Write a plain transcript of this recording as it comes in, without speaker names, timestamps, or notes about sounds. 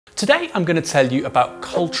Today I'm going to tell you about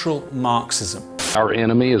cultural Marxism. Our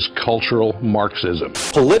enemy is cultural Marxism.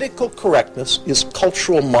 Political correctness is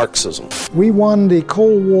cultural Marxism. We won the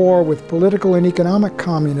Cold War with political and economic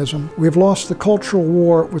communism. We've lost the cultural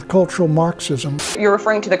war with cultural Marxism. You're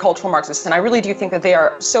referring to the cultural Marxists, and I really do think that they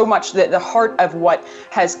are so much the heart of what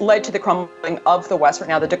has led to the crumbling of the West right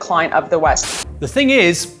now, the decline of the West. The thing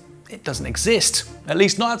is, it doesn't exist, at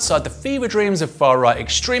least not outside the fever dreams of far-right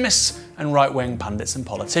extremists and right-wing pundits and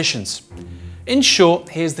politicians. In short,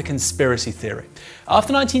 here's the conspiracy theory.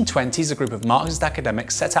 After the 1920s, a group of Marxist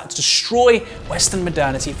academics set out to destroy Western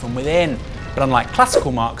modernity from within. But unlike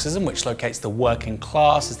classical Marxism, which locates the working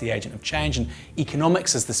class as the agent of change and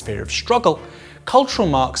economics as the sphere of struggle, cultural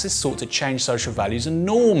Marxists sought to change social values and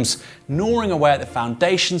norms, gnawing away at the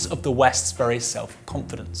foundations of the West's very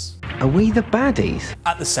self-confidence. Are we the baddies?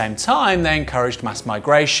 At the same time, they encouraged mass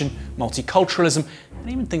migration, multiculturalism, and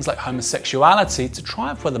even things like homosexuality to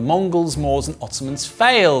triumph where the Mongols, Moors and Ottomans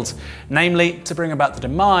failed, namely to bring about the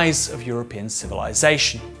demise of European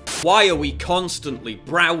civilization. Why are we constantly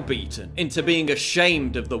browbeaten into being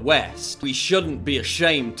ashamed of the West? We shouldn't be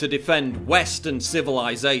ashamed to defend Western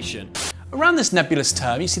civilization. Around this nebulous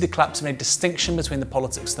term, you see the collapse of any distinction between the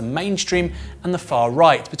politics of the mainstream and the far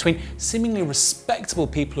right, between seemingly respectable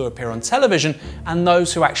people who appear on television and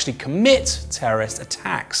those who actually commit terrorist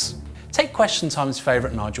attacks. Take Question Time's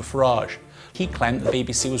favourite Nigel Farage. He claimed that the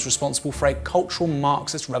BBC was responsible for a cultural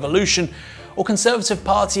Marxist revolution, or Conservative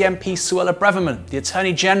Party MP Suella Braverman, the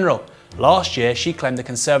Attorney General. Last year, she claimed the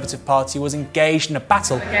Conservative Party was engaged in a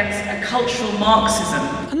battle against a cultural Marxism.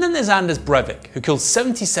 And then there's Anders Breivik, who killed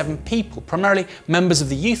 77 people, primarily members of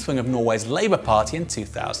the youth wing of Norway's Labour Party in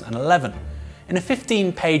 2011. In a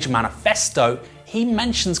 15-page manifesto, he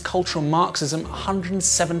mentions cultural Marxism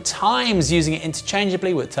 107 times, using it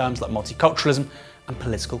interchangeably with terms like multiculturalism and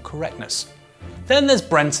political correctness. Then there's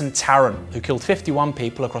Brenton Tarrant, who killed 51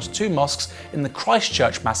 people across 2 mosques in the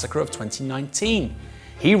Christchurch massacre of 2019.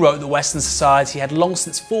 He wrote that Western society had long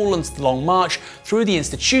since fallen to the long march through the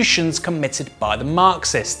institutions committed by the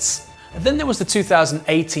Marxists. And then there was the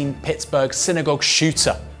 2018 Pittsburgh synagogue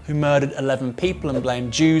shooter, who murdered 11 people and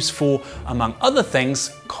blamed Jews for, among other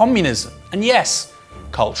things, communism. And yes,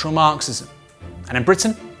 cultural Marxism. And in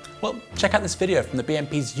Britain, well, check out this video from the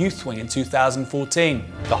BNP's youth wing in 2014.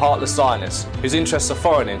 The heartless Zionists, whose interests are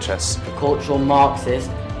foreign interests. The cultural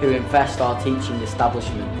Marxists who infest our teaching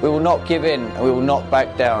establishment. We will not give in and we will not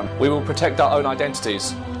back down. We will protect our own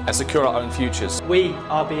identities and secure our own futures. We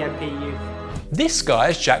are BNP Youth. This guy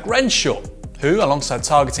is Jack Renshaw, who, alongside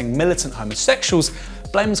targeting militant homosexuals,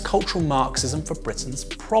 blames cultural Marxism for Britain's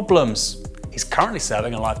problems. He's currently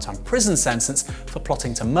serving a lifetime prison sentence for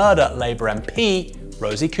plotting to murder Labour MP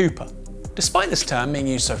Rosie Cooper. Despite this term being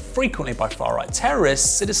used so frequently by far-right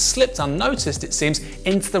terrorists, it has slipped unnoticed, it seems,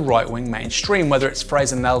 into the right-wing mainstream, whether it's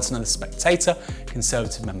Fraser Nelson and The Spectator,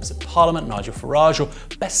 Conservative members of Parliament, Nigel Farage, or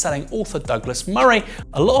best-selling author Douglas Murray.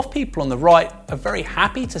 A lot of people on the right are very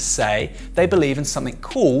happy to say they believe in something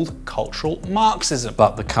called cultural Marxism.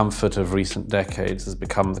 But the comfort of recent decades has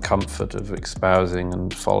become the comfort of espousing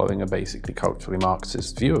and following a basically culturally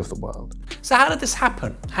Marxist view of the world. So how did this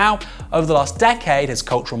happen? How, over the last decade, has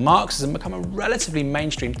cultural Marxism become a relatively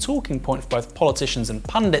mainstream talking point for both politicians and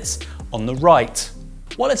pundits on the right?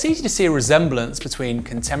 While it's easy to see a resemblance between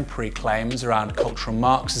contemporary claims around cultural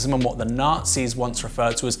Marxism and what the Nazis once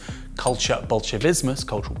referred to as culture Bolshevismus,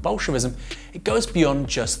 cultural Bolshevism, it goes beyond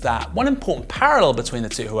just that. One important parallel between the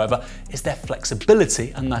two, however, is their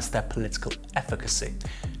flexibility and thus their political efficacy.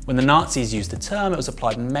 When the Nazis used the term, it was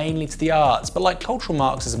applied mainly to the arts, but like cultural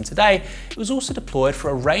Marxism today, it was also deployed for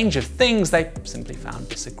a range of things they simply found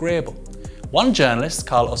disagreeable. One journalist,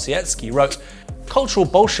 Karl Osiecki, wrote, "Cultural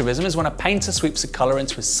Bolshevism is when a painter sweeps a colour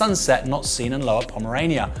into a sunset not seen in Lower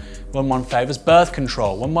Pomerania, when one favours birth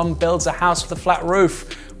control, when one builds a house with a flat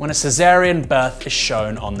roof, when a caesarean birth is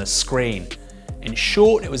shown on the screen." In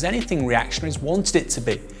short, it was anything reactionaries wanted it to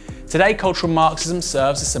be. Today, cultural Marxism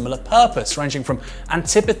serves a similar purpose, ranging from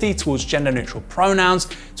antipathy towards gender-neutral pronouns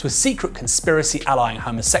to a secret conspiracy allying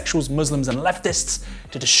homosexuals, Muslims and leftists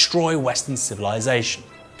to destroy Western civilization.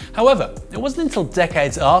 However, it wasn't until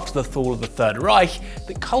decades after the fall of the Third Reich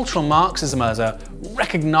that cultural Marxism as a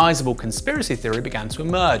recognisable conspiracy theory began to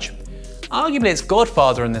emerge. Arguably its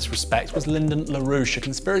godfather in this respect was Lyndon Larouche, a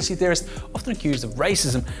conspiracy theorist often accused of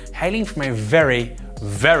racism, hailing from a very,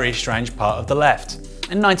 very strange part of the left.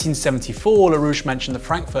 In 1974, Larouche mentioned the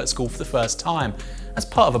Frankfurt School for the first time, as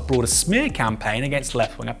part of a broader smear campaign against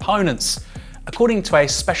left-wing opponents. According to a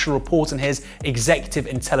special report in his Executive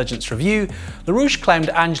Intelligence Review, Larouche claimed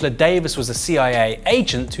Angela Davis was a CIA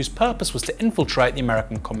agent whose purpose was to infiltrate the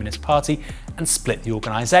American Communist Party and split the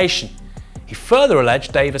organisation. He further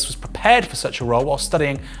alleged Davis was prepared for such a role while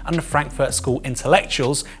studying under Frankfurt School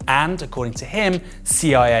intellectuals and, according to him,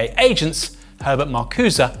 CIA agents Herbert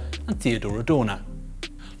Marcuse and Theodor Adorno.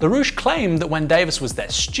 Larouche claimed that when Davis was their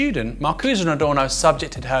student, Marcuse and Adorno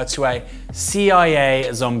subjected her to a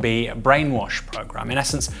CIA zombie brainwash program, in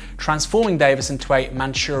essence transforming Davis into a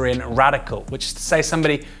Manchurian radical, which is to say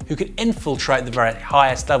somebody who could infiltrate the very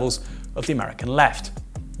highest levels of the American left.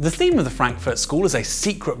 The theme of the Frankfurt School as a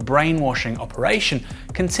secret brainwashing operation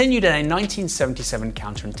continued in a 1977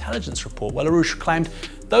 counterintelligence report where Larouche claimed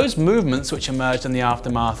those movements which emerged in the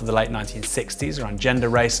aftermath of the late 1960s around gender,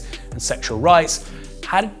 race and sexual rights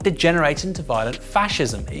had degenerated into violent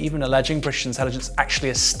fascism, even alleging British intelligence actually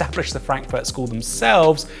established the Frankfurt School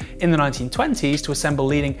themselves in the 1920s to assemble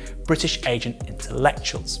leading British agent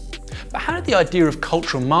intellectuals. But how did the idea of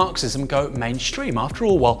cultural Marxism go mainstream? After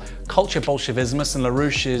all, while culture Bolshevismus and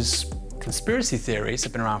Larouche's conspiracy theories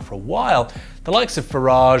have been around for a while, the likes of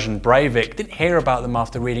Farage and Breivik didn't hear about them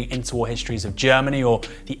after reading interwar histories of Germany or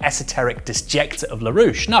the esoteric disjecta of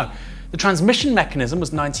Larouche. No. The transmission mechanism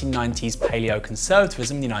was 1990s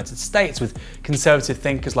paleo-conservatism in the United States, with conservative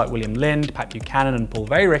thinkers like William Lind, Pat Buchanan and Paul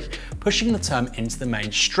Weyrich pushing the term into the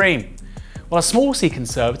mainstream. While a small c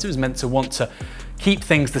conservative is meant to want to keep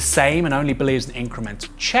things the same and only believes in incremental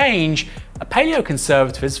change, a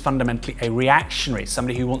paleo-conservative is fundamentally a reactionary,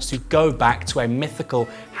 somebody who wants to go back to a mythical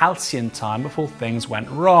halcyon time before things went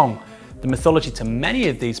wrong. The mythology to many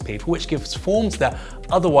of these people, which gives form to their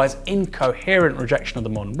otherwise incoherent rejection of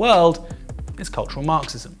the modern world, is cultural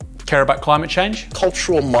Marxism. Care about climate change?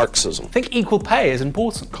 Cultural Marxism. Think equal pay is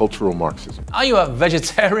important? Cultural Marxism. Are you a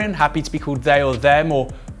vegetarian, happy to be called they or them, or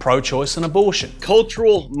pro-choice and abortion?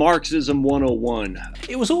 Cultural Marxism 101.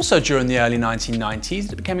 It was also during the early 1990s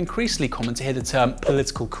that it became increasingly common to hear the term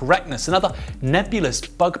political correctness, another nebulous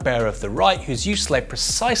bugbear of the right whose use lay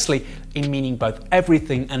precisely in meaning both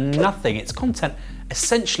everything and nothing, its content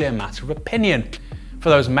essentially a matter of opinion. For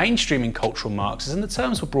those mainstreaming cultural Marxism, the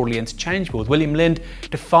terms were broadly interchangeable, with William Lind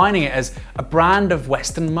defining it as a brand of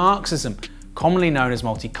Western Marxism, commonly known as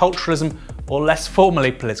multiculturalism, or less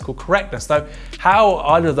formally political correctness, though how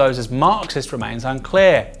either of those is Marxist remains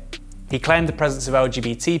unclear. He claimed the presence of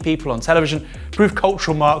LGBT people on television proved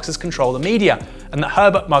cultural Marxists control the media, and that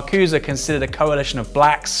Herbert Marcuse considered a coalition of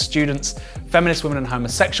blacks, students, feminist women and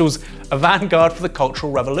homosexuals a vanguard for the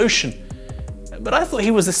cultural revolution. But I thought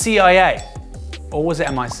he was the CIA, or was it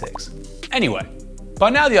MI6? Anyway, by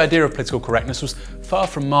now the idea of political correctness was far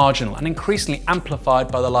from marginal and increasingly amplified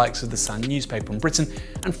by the likes of the Sun newspaper in Britain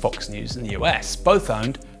and Fox News in the US, both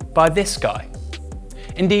owned by this guy.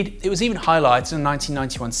 Indeed, it was even highlighted in a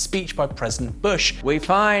 1991 speech by President Bush. We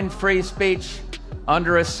find free speech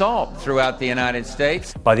under assault throughout the United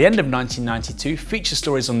States. By the end of 1992, feature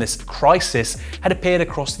stories on this crisis had appeared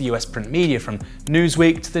across the US print media, from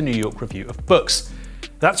Newsweek to the New York Review of Books.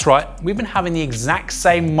 That's right, we've been having the exact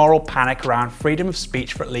same moral panic around freedom of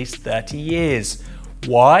speech for at least 30 years.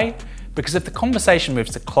 Why? Because if the conversation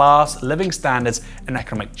moves to class, living standards and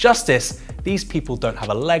economic justice, these people don't have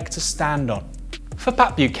a leg to stand on. For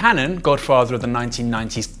Pat Buchanan, godfather of the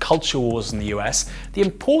 1990s culture wars in the US, the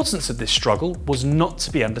importance of this struggle was not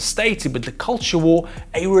to be understated, with the culture war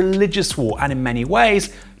a religious war and in many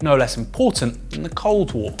ways no less important than the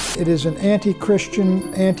Cold War. It is an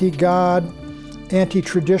anti-Christian, anti-God,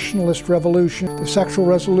 anti-traditionalist revolution. The sexual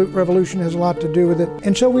revolution has a lot to do with it.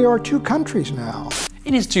 And so we are two countries now.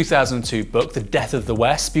 In his 2002 book, The Death of the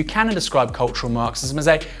West, Buchanan described cultural Marxism as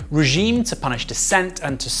a regime to punish dissent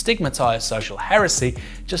and to stigmatize social heresy,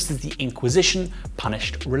 just as the Inquisition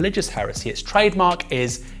punished religious heresy. Its trademark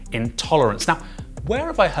is intolerance. Now, where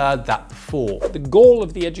have I heard that before? The goal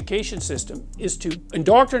of the education system is to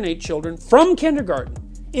indoctrinate children from kindergarten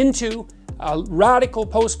into a radical,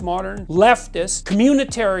 postmodern, leftist,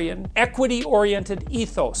 communitarian, equity-oriented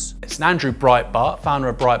ethos. It's Andrew Breitbart, founder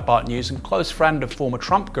of Breitbart News and close friend of former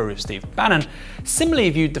Trump guru Steve Bannon, similarly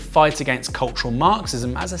viewed the fight against cultural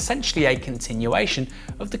Marxism as essentially a continuation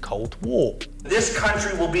of the Cold War. This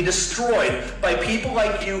country will be destroyed by people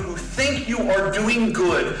like you who think you are doing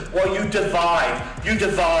good while you divide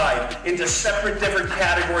into separate, different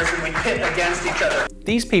categories, and we pit against each other.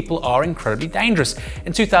 These people are incredibly dangerous.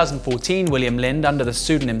 In 2014, William Lind, under the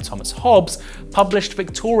pseudonym Thomas Hobbes, published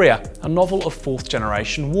Victoria, a novel of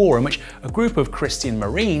fourth-generation war in which a group of Christian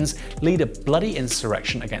Marines lead a bloody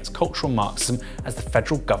insurrection against cultural Marxism as the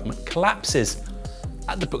federal government collapses.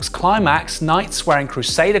 At the book's climax, knights wearing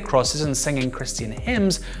crusader crosses and singing Christian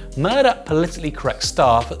hymns murder politically correct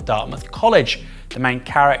staff at Dartmouth College, the main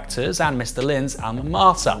characters and Mr. Lind's alma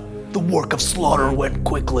mater. The work of slaughter went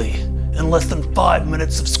quickly. In less than 5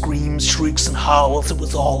 minutes of screams, shrieks, and howls, it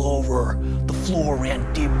was all over. The floor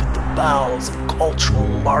ran deep with the bowels of cultural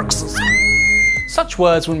Marxism. Such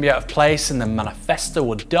words wouldn't be out of place in the manifesto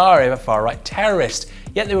or diary of a far-right terrorist,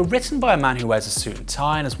 yet they were written by a man who wears a suit and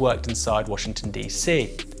tie and has worked inside Washington,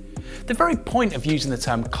 DC. The very point of using the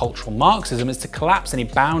term cultural Marxism is to collapse any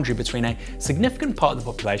boundary between a significant part of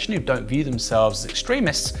the population who don't view themselves as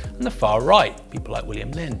extremists and the far right, people like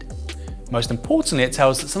William Lind. Most importantly, it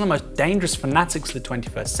tells that some of the most dangerous fanatics of the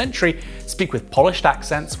 21st century speak with polished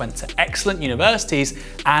accents, went to excellent universities,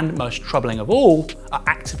 and most troubling of all, are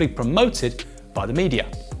actively promoted by the media.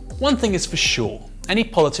 One thing is for sure, any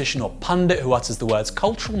politician or pundit who utters the words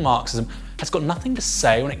cultural Marxism has got nothing to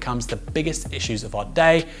say when it comes to the biggest issues of our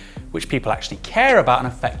day, which people actually care about and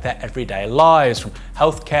affect their everyday lives, from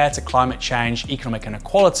healthcare to climate change, economic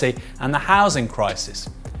inequality, and the housing crisis.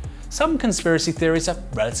 Some conspiracy theories are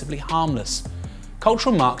relatively harmless.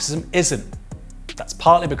 Cultural Marxism isn't. That's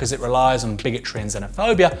partly because it relies on bigotry and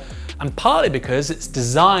xenophobia, and partly because it's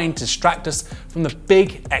designed to distract us from the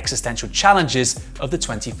big existential challenges of the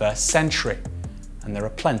 21st century. And there are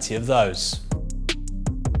plenty of those.